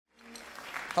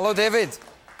Hello, David.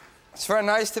 It's very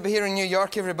nice to be here in New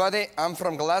York, everybody. I'm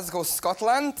from Glasgow,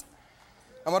 Scotland.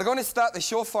 And we're going to start the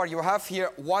show for you. We have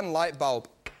here one light bulb,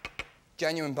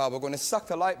 genuine bulb. We're going to suck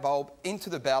the light bulb into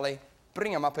the belly,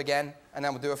 bring him up again, and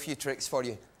then we'll do a few tricks for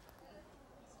you.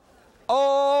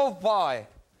 Oh, boy.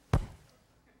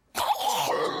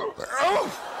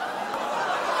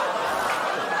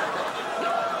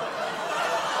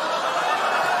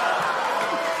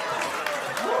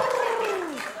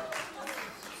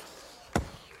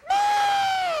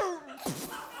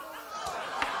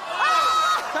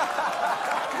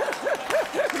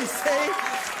 You see?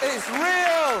 It's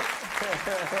real!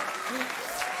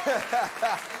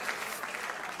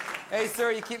 Hey,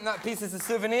 sir, you keeping that piece as a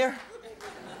souvenir?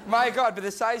 My God, by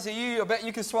the size of you, I bet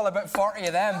you could swallow about 40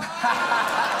 of them.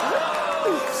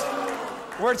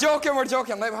 We're joking, we're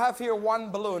joking. Let's have here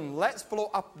one balloon. Let's blow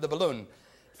up the balloon.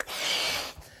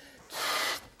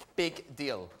 Big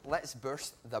deal. Let's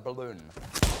burst the balloon.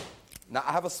 Now,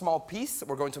 I have a small piece.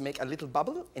 We're going to make a little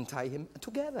bubble and tie him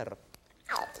together.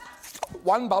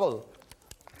 One bubble.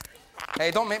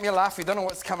 Hey, don't make me laugh. You don't know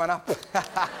what's coming up.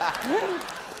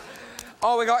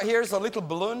 All we got here is a little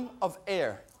balloon of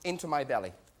air into my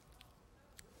belly.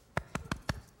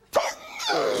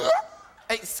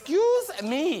 Excuse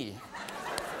me.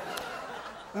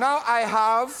 Now I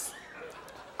have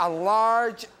a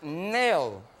large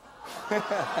nail.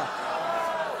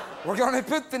 We're going to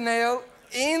put the nail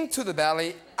into the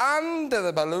belly, under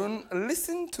the balloon.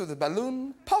 Listen to the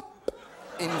balloon pop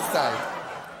inside.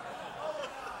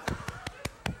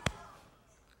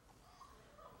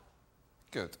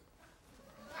 Good.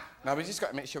 Now we just got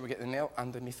to make sure we get the nail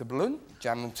underneath the balloon,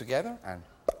 jam them together, and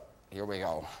here we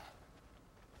go.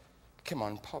 Come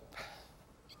on, pop.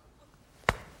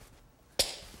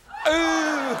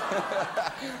 Ooh!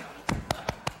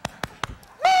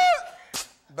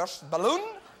 Burst balloon.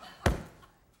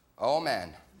 Oh,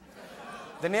 man.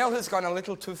 The nail has gone a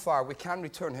little too far. We can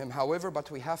return him, however, but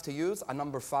we have to use a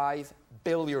number 5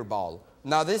 billiard ball.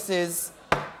 Now, this is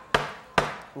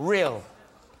real.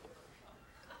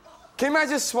 Can you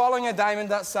imagine swallowing a diamond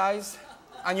that size?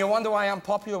 And you wonder why I'm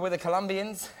popular with the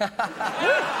Colombians?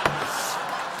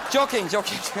 Joking,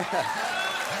 joking.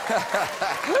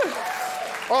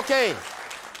 Okay,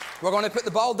 we're going to put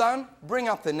the ball down, bring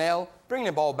up the nail, bring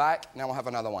the ball back, now we'll have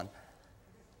another one.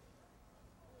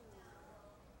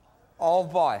 Oh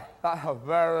boy, that's a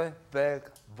very big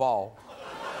ball.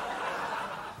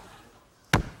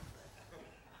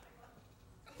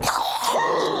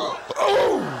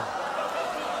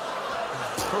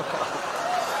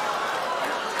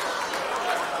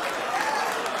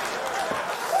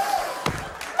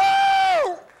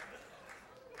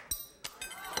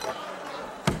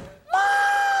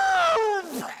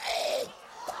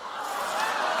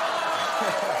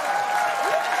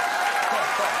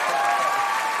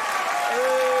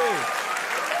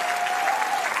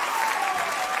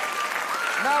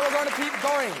 Now we're going to keep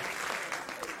going.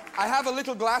 I have a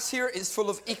little glass here. It's full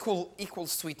of equal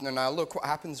sweetener. Now look what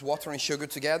happens, water and sugar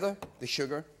together. The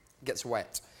sugar gets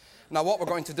wet. Now what we're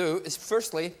going to do is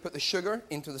firstly put the sugar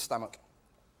into the stomach.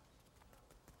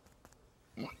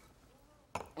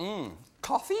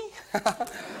 Coffee?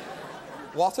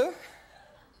 Water?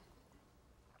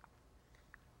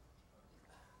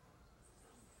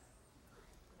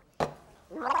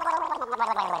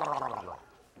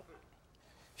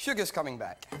 Sugar's coming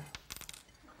back.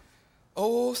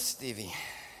 Oh, Stevie.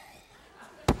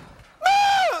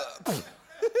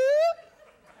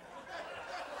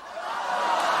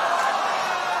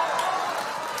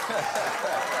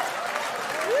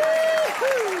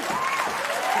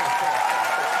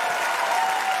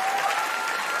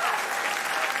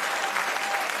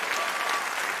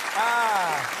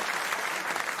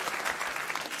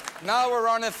 Now we're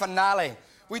on a finale.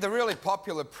 We had a really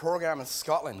popular program in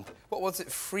Scotland. What was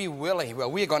it? Free Willy. Well,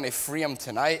 we're going to free him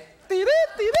tonight.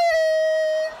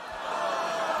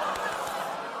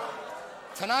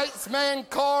 Tonight's main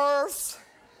course.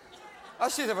 I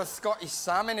should have a Scottish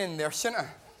salmon in there, shouldn't I?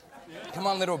 Yeah. Come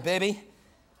on, little baby.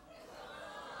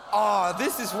 Oh,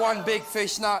 this is one big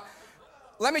fish. Now,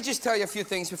 let me just tell you a few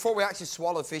things. Before we actually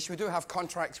swallow the fish, we do have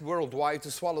contracts worldwide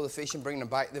to swallow the fish and bring them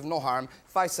back. They've no harm.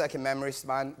 5-second memory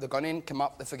span. They've gone in, come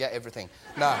up, they forget everything.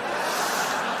 Now,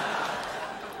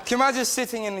 can you imagine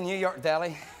sitting in the New York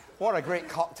deli? What a great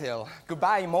cocktail.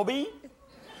 Goodbye, Moby.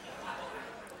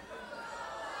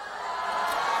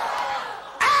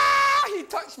 Ah! He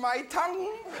touched my tongue.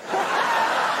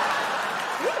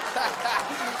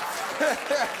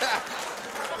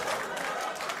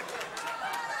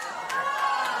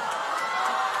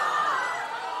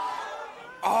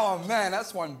 Oh, man,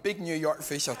 that's one big New York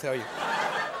fish, I'll tell you.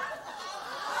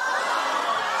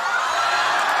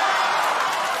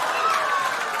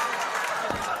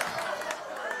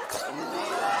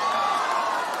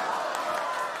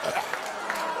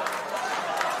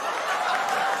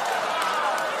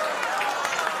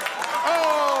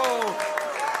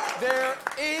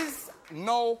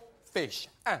 no fish.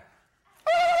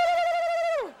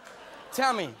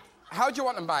 Tell me, how do you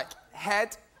want them back?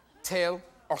 Head, tail,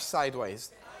 or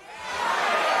sideways?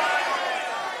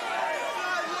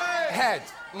 Head.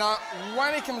 Now,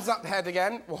 when he comes up head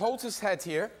again, we'll hold his head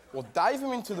here, we'll dive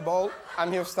him into the bowl,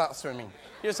 and he'll start swimming.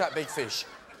 Here's that big fish.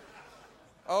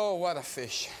 Oh, what a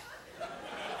fish.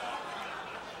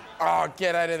 Oh,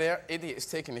 get out of there. Idiot's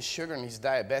taking his sugar and he's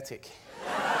diabetic.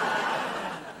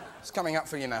 It's coming up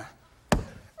for you now.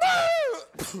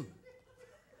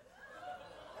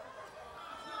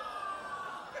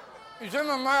 He's in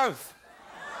my mouth.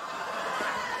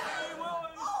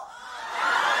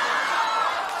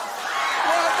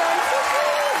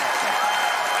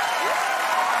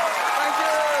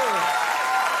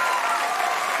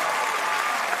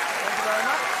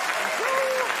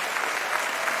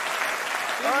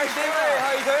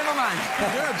 Doing, my man?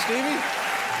 Good, Stevie.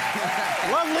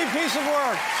 Lovely piece of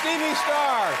work. Stevie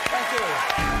Star. Thank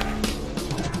you.